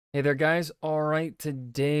Hey there, guys. All right,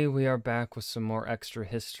 today we are back with some more extra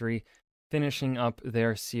history, finishing up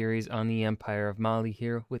their series on the Empire of Mali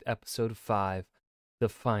here with episode 5, The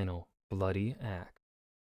Final Bloody Act,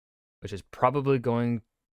 which is probably going.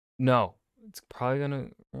 No, it's probably gonna.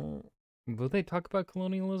 Will they talk about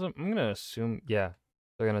colonialism? I'm gonna assume, yeah,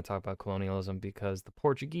 they're gonna talk about colonialism because the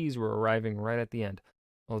Portuguese were arriving right at the end,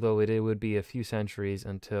 although it would be a few centuries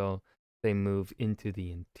until they move into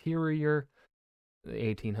the interior. The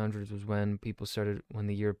 1800s was when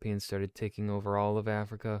the Europeans started taking over all of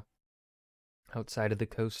Africa outside of the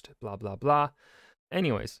coast, blah, blah, blah.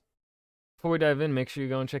 Anyways, before we dive in, make sure you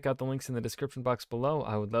go and check out the links in the description box below.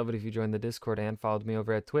 I would love it if you joined the Discord and followed me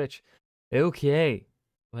over at Twitch. Okay,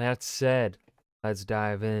 that said, let's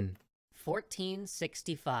dive in.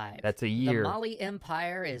 1465. That's a The year. Mali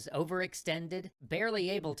Empire is overextended,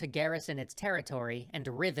 barely able to garrison its territory, and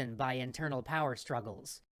riven by internal power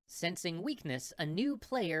struggles. Sensing weakness, a new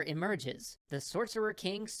player emerges, the Sorcerer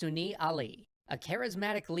King Sunni Ali, a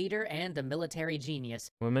charismatic leader and a military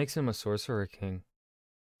genius. What makes him a sorcerer king?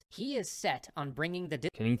 He is set on bringing the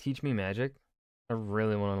Can he teach me magic? I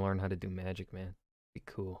really want to learn how to do magic, man. Be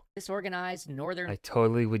cool. disorganized northern I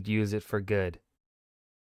totally would use it for good.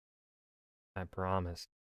 I promise.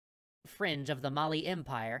 fringe of the Mali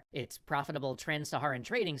Empire, its profitable trans-Saharan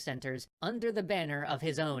trading centers, under the banner of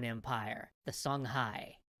his own empire, the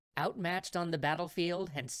Songhai. Outmatched on the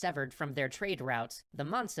battlefield and severed from their trade routes, the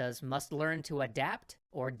Mansas must learn to adapt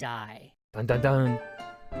or die. Dun dun dun.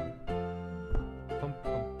 Bum,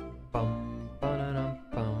 bum, bum, ba-da-dum,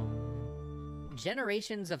 bum.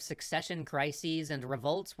 Generations of succession crises and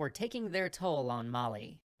revolts were taking their toll on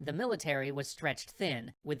Mali. The military was stretched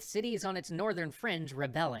thin, with cities on its northern fringe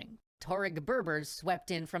rebelling. Tuareg Berbers swept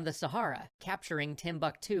in from the Sahara, capturing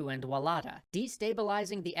Timbuktu and Walata,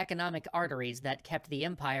 destabilizing the economic arteries that kept the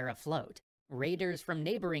empire afloat. Raiders from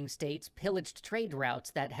neighboring states pillaged trade routes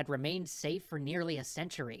that had remained safe for nearly a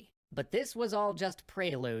century. But this was all just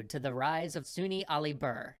prelude to the rise of Sunni Ali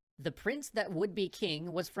Bur. The prince that would be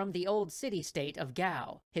king was from the old city-state of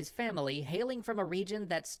Gao, his family hailing from a region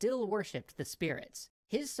that still worshipped the spirits.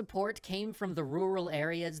 His support came from the rural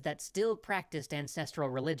areas that still practiced ancestral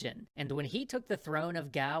religion, and when he took the throne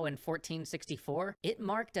of Gao in 1464, it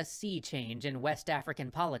marked a sea change in West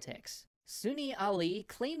African politics. Sunni Ali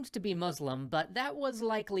claimed to be Muslim, but that was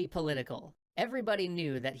likely political. Everybody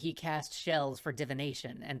knew that he cast shells for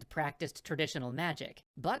divination and practiced traditional magic,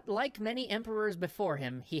 but like many emperors before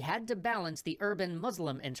him, he had to balance the urban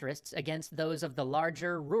Muslim interests against those of the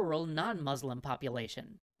larger, rural, non-Muslim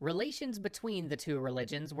population. Relations between the two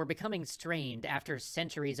religions were becoming strained after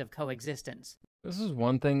centuries of coexistence. This is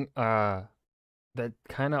one thing that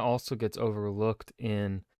kind of also gets overlooked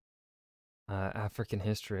in African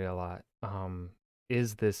history a lot.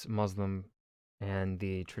 Is this Muslim and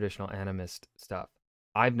the traditional animist stuff?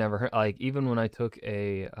 I've never heard, like, even when I took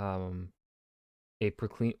a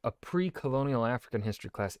pre-colonial African history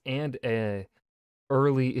class and a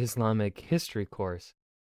early Islamic history course,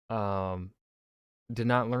 did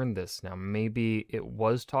not learn this. Now, maybe it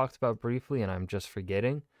was talked about briefly and I'm just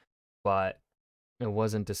forgetting, but it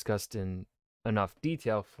wasn't discussed in enough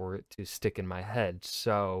detail for it to stick in my head.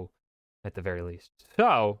 So, at the very least.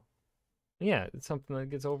 So, yeah, it's something that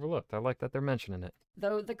gets overlooked. I like that they're mentioning it.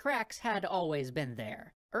 Though the cracks had always been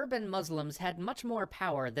there. Urban Muslims had much more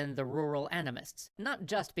power than the rural animists, not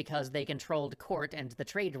just because they controlled court and the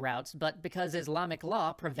trade routes, but because Islamic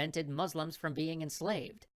law prevented Muslims from being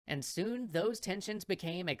enslaved. And soon, those tensions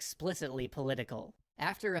became explicitly political.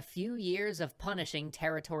 After a few years of punishing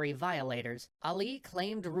territory violators, Ali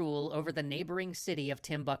claimed rule over the neighboring city of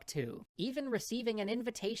Timbuktu, even receiving an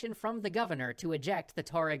invitation from the governor to eject the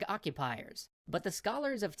Tuareg occupiers. But the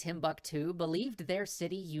scholars of Timbuktu believed their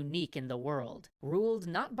city unique in the world, ruled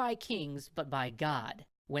not by kings but by God.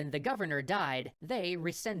 When the governor died, they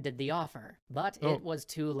rescinded the offer, but it was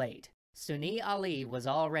too late. Sunni Ali was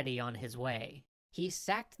already on his way. He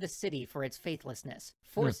sacked the city for its faithlessness,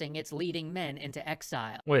 forcing its leading men into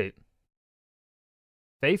exile. Wait.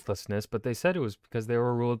 Faithlessness, but they said it was because they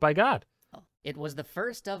were ruled by God. It was the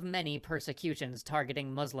first of many persecutions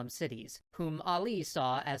targeting Muslim cities, whom Ali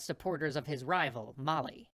saw as supporters of his rival,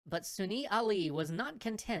 Mali. But Sunni Ali was not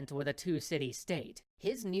content with a two-city state.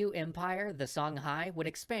 His new empire, the Songhai, would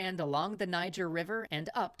expand along the Niger River and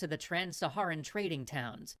up to the trans-Saharan trading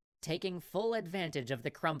towns, taking full advantage of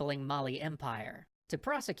the crumbling Mali Empire. To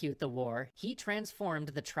prosecute the war, he transformed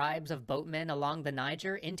the tribes of boatmen along the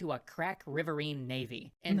Niger into a crack riverine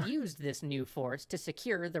navy, and used this new force to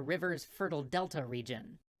secure the river's fertile delta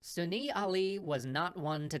region. Sunni Ali was not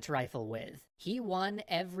one to trifle with. He won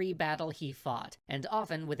every battle he fought, and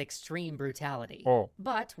often with extreme brutality. Oh.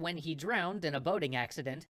 But when he drowned in a boating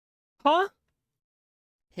accident, Huh?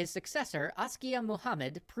 his successor, Askia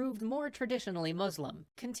Muhammad, proved more traditionally Muslim,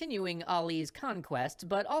 continuing Ali's conquest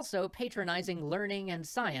but also patronizing learning and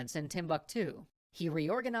science in Timbuktu. He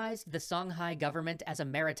reorganized the Songhai government as a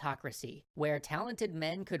meritocracy, where talented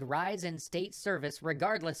men could rise in state service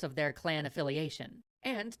regardless of their clan affiliation.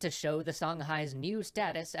 And to show the Songhai's new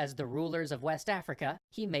status as the rulers of West Africa,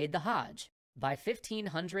 he made the Hajj. By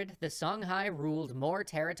 1500, the Songhai ruled more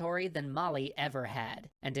territory than Mali ever had,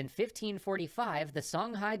 and in 1545, the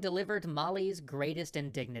Songhai delivered Mali's greatest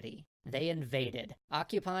indignity. They invaded,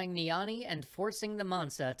 occupying Niani and forcing the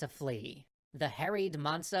Mansa to flee. The harried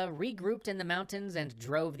Mansa regrouped in the mountains and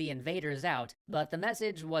drove the invaders out, but the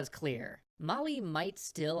message was clear. Mali might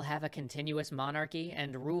still have a continuous monarchy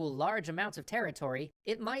and rule large amounts of territory,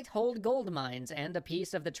 it might hold gold mines and a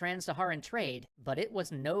piece of the trans-Saharan trade, but it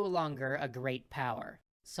was no longer a great power.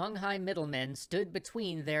 Songhai middlemen stood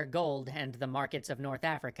between their gold and the markets of North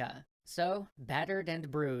Africa. So, battered and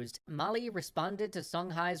bruised, Mali responded to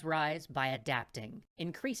Songhai's rise by adapting,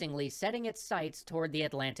 increasingly setting its sights toward the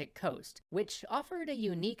Atlantic coast, which offered a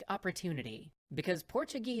unique opportunity. Because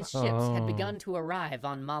Portuguese ships had begun to arrive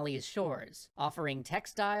on Mali's shores, offering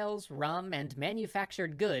textiles, rum, and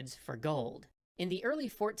manufactured goods for gold. In the early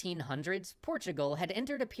 1400s, Portugal had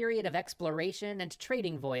entered a period of exploration and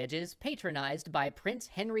trading voyages patronized by Prince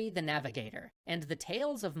Henry the Navigator, and the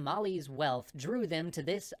tales of Mali's wealth drew them to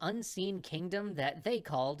this unseen kingdom that they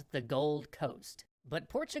called the Gold Coast. But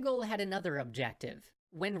Portugal had another objective.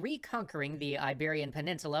 When reconquering the Iberian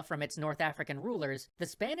Peninsula from its North African rulers, the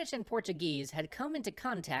Spanish and Portuguese had come into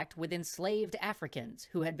contact with enslaved Africans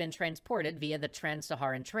who had been transported via the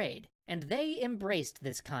trans-Saharan trade, and they embraced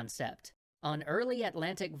this concept. On early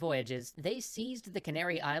Atlantic voyages, they seized the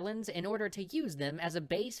Canary Islands in order to use them as a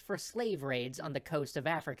base for slave raids on the coast of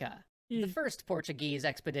Africa. The first Portuguese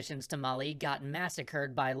expeditions to Mali got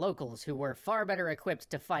massacred by locals who were far better equipped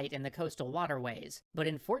to fight in the coastal waterways. But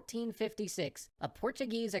in 1456, a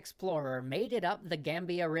Portuguese explorer made it up the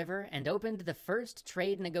Gambia River and opened the first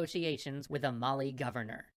trade negotiations with a Mali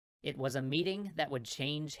governor. It was a meeting that would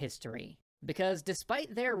change history. Because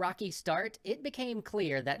despite their rocky start, it became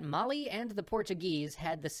clear that Mali and the Portuguese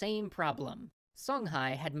had the same problem.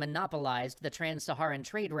 Songhai had monopolized the trans-Saharan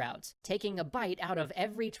trade routes, taking a bite out of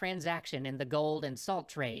every transaction in the gold and salt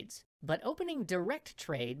trades. But opening direct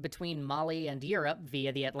trade between Mali and Europe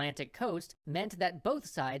via the Atlantic coast meant that both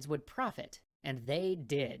sides would profit, and they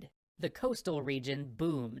did. The coastal region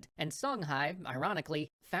boomed, and Songhai, ironically,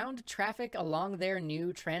 found traffic along their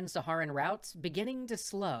new trans-Saharan routes beginning to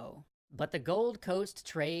slow. But the Gold Coast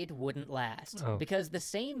trade wouldn't last, because the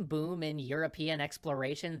same boom in European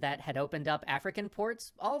exploration that had opened up African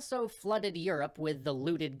ports also flooded Europe with the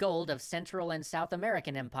looted gold of Central and South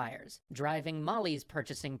American empires, driving Mali's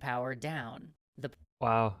purchasing power down.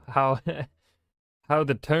 Wow, how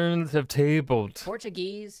the turns have tabled.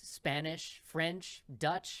 Portuguese, Spanish, French,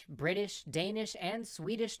 Dutch, British, Danish, and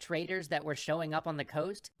Swedish traders that were showing up on the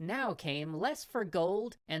coast now came less for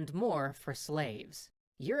gold and more for slaves.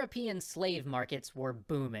 European slave markets were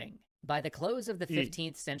booming. By the close of the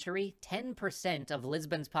 15th century, 10% of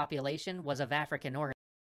Lisbon's population was of African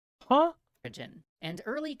origin. And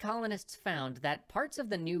early colonists found that parts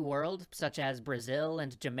of the New World, such as Brazil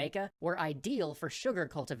and Jamaica, were ideal for sugar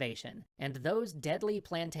cultivation, and those deadly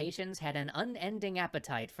plantations had an unending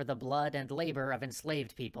appetite for the blood and labor of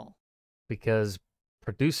enslaved people. Because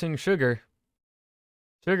producing sugarcane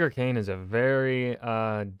is a very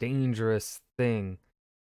dangerous thing.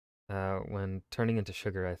 When turning into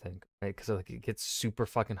sugar, I think, right? Because like it gets super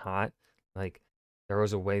fucking hot. Like there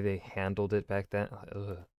was a way they handled it back then.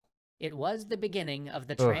 Ugh. It was the beginning of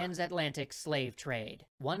the transatlantic slave trade,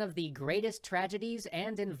 one of the greatest tragedies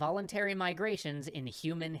and involuntary migrations in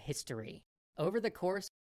human history. Over the course,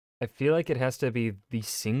 I feel like it has to be the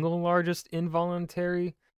single largest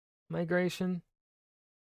involuntary migration,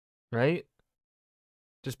 right?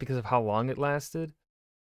 Just because of how long it lasted.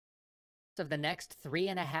 Of the next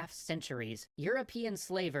 3.5 centuries, European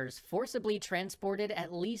slavers forcibly transported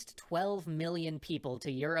at least 12 million people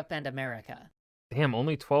to Europe and America. Damn,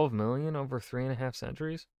 only 12 million over 3.5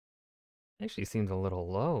 centuries? Actually seems a little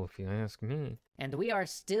low, if you ask me. And we are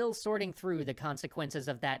still sorting through the consequences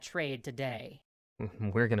of that trade today.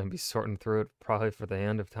 We're gonna be sorting through it probably for the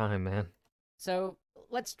end of time, man. So,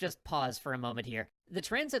 let's just pause for a moment here. The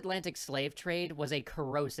transatlantic slave trade was a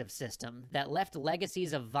corrosive system that left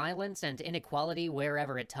legacies of violence and inequality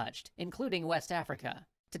wherever it touched, including West Africa.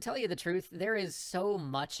 To tell you the truth, there is so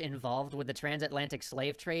much involved with the transatlantic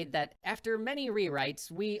slave trade that after many rewrites,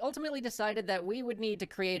 we ultimately decided that we would need to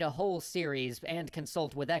create a whole series and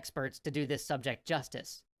consult with experts to do this subject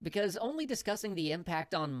justice. Because only discussing the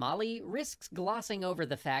impact on Mali risks glossing over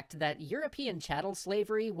the fact that European chattel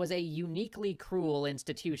slavery was a uniquely cruel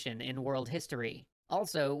institution in world history.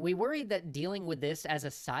 Also, we worried that dealing with this as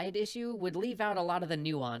a side issue would leave out a lot of the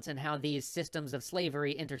nuance in how these systems of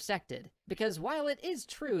slavery intersected. Because while it is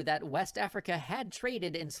true that West Africa had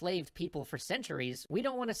traded enslaved people for centuries, we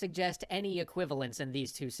don't want to suggest any equivalence in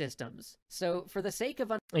these two systems. So, for the sake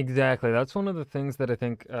of Exactly. That's one of the things that I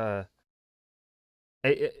think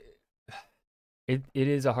it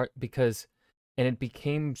is a hard, because, and it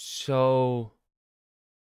became so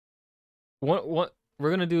what we're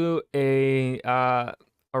gonna do a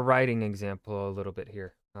writing example a little bit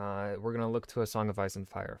here. We're gonna look to A Song of Ice and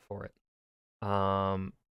Fire for it.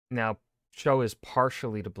 Now Cho is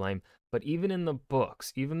partially to blame, but even in the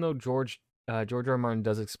books, even though George R. Martin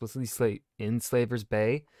does explicitly say in Slaver's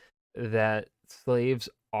Bay that slaves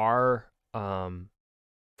are from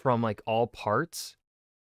like all parts,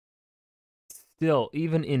 still,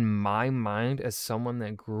 even in my mind as someone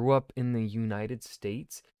that grew up in the United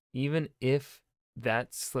States, even if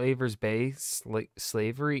that Slaver's Bay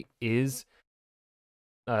slavery is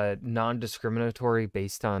non-discriminatory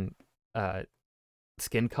based on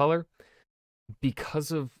skin color,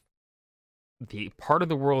 because of the part of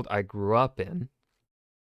the world I grew up in,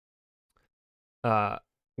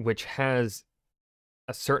 which has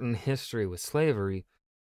a certain history with slavery,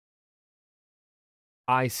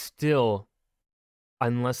 I still,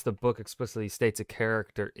 unless the book explicitly states a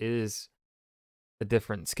character is a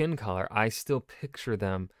different skin color, I still picture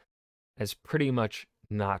them as pretty much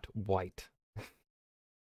not white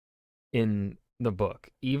in the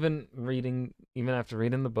book. Even after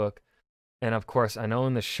reading the book, and of course, I know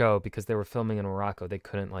in the show, because they were filming in Morocco, they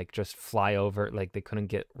couldn't like just fly over, like they couldn't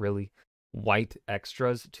get really white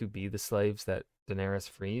extras to be the slaves that Daenerys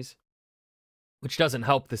frees, which doesn't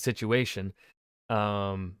help the situation.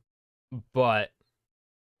 But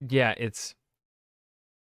yeah, it's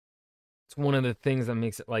one of the things that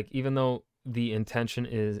makes it, like, even though the intention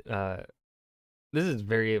is this is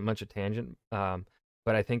very much a tangent, but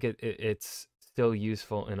I think it's still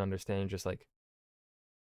useful in understanding just like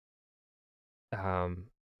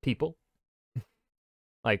people,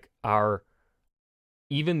 like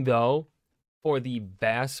even though for the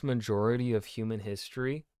vast majority of human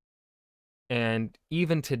history and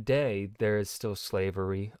even today there is still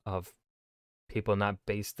slavery of people not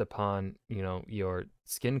based upon, your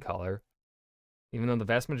skin color. Even though the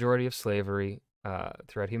vast majority of slavery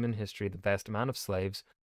throughout human history, the vast amount of slaves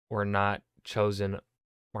were not chosen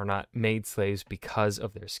or not made slaves because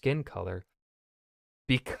of their skin color,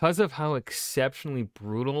 because of how exceptionally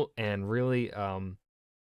brutal and really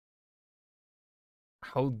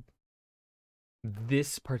how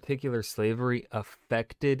this particular slavery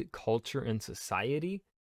affected culture and society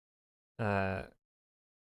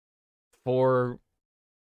for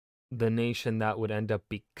the nation that would end up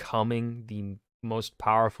becoming the most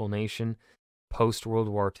powerful nation post World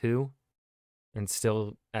War II, and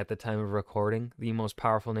still at the time of recording the most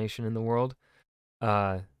powerful nation in the world.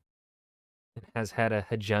 It has had a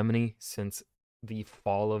hegemony since the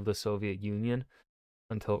fall of the Soviet Union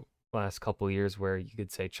until last couple of years, where you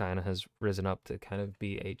could say China has risen up to kind of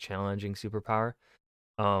be a challenging superpower.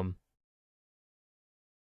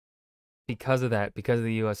 Because of that, because of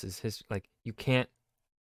the US's history, like you can't.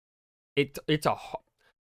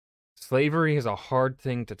 Slavery is a hard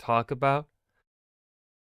thing to talk about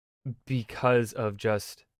because of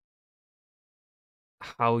just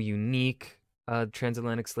how unique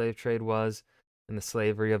transatlantic slave trade was and the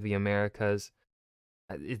slavery of the Americas.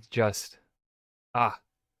 It's just feel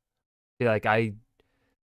like I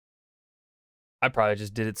probably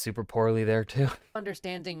just did it super poorly there too.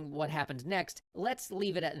 Understanding what happened next, let's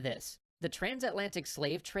leave it at this. The transatlantic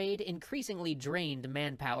slave trade increasingly drained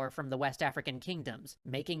manpower from the West African kingdoms,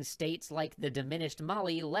 making states like the diminished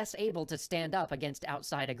Mali less able to stand up against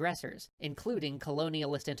outside aggressors, including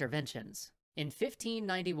colonialist interventions. In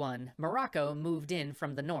 1591, Morocco moved in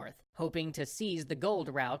from the north, hoping to seize the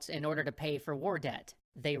gold routes in order to pay for war debt.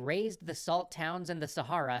 They razed the salt towns in the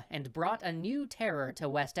Sahara and brought a new terror to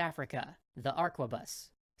West Africa, the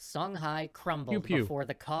arquebus. Songhai crumbled before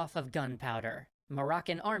the cough of gunpowder.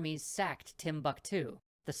 Moroccan armies sacked Timbuktu.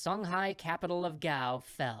 The Songhai capital of Gao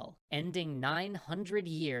fell, ending 900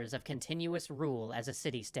 years of continuous rule as a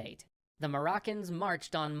city-state. The Moroccans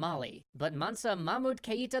marched on Mali, but Mansa Mahmud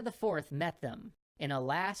Keita IV met them. In a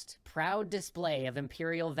last, proud display of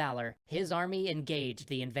imperial valor, his army engaged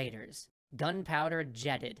the invaders. Gunpowder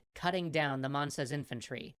jetted, cutting down the Mansa's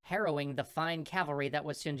infantry, harrowing the fine cavalry that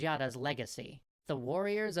was Sundiata's legacy. The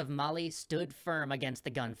warriors of Mali stood firm against the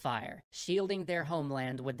gunfire, shielding their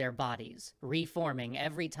homeland with their bodies, reforming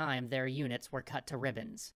every time their units were cut to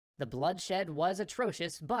ribbons. The bloodshed was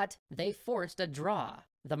atrocious, but they forced a draw.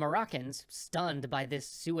 The Moroccans, stunned by this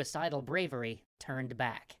suicidal bravery, turned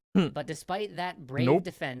back. But despite that brave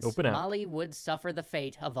defense, Mali would suffer the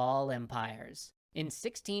fate of all empires. In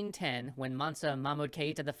 1610, when Mansa Mahmud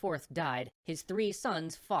Keita IV died, his 3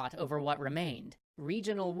 sons fought over what remained.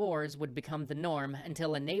 Regional wars would become the norm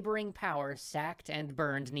until a neighboring power sacked and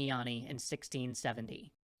burned Niani in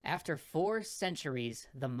 1670. After 4 centuries,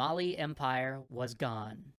 the Mali Empire was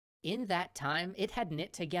gone. In that time, it had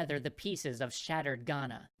knit together the pieces of shattered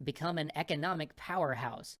Ghana, become an economic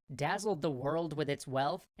powerhouse, dazzled the world with its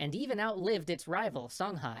wealth, and even outlived its rival,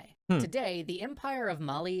 Songhai. Today, the Empire of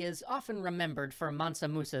Mali is often remembered for Mansa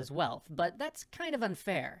Musa's wealth, but that's kind of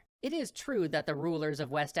unfair. It is true that the rulers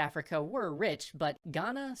of West Africa were rich, but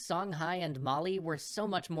Ghana, Songhai, and Mali were so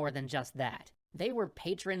much more than just that. They were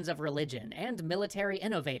patrons of religion and military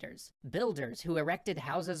innovators, builders who erected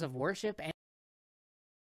houses of worship and...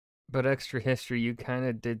 But Extra History, you kind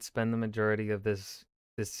of did spend the majority of this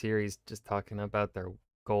series just talking about their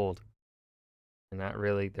gold, and not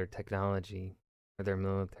really their technology or their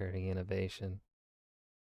military innovation.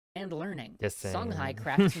 And learning. Just Songhai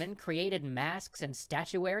craftsmen created masks and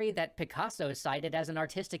statuary that Picasso cited as an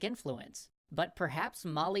artistic influence. But perhaps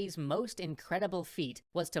Mali's most incredible feat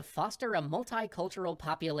was to foster a multicultural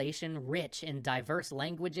population rich in diverse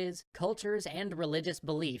languages, cultures, and religious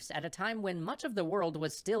beliefs at a time when much of the world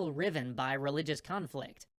was still riven by religious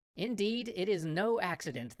conflict. Indeed, it is no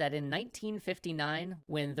accident that in 1959,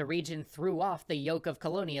 when the region threw off the yoke of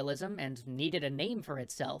colonialism and needed a name for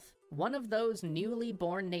itself, one of those newly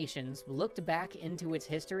born nations looked back into its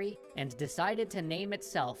history and decided to name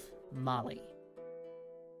itself Mali.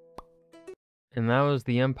 And that was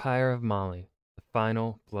the Empire of Mali, the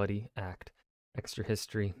final bloody act. Extra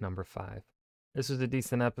History number 5. This was a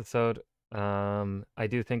decent episode. I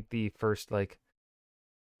do think the first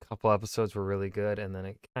couple episodes were really good, and then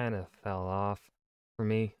it kind of fell off for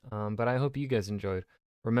me. But I hope you guys enjoyed.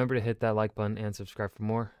 Remember to hit that like button and subscribe for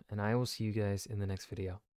more, and I will see you guys in the next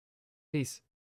video. Peace.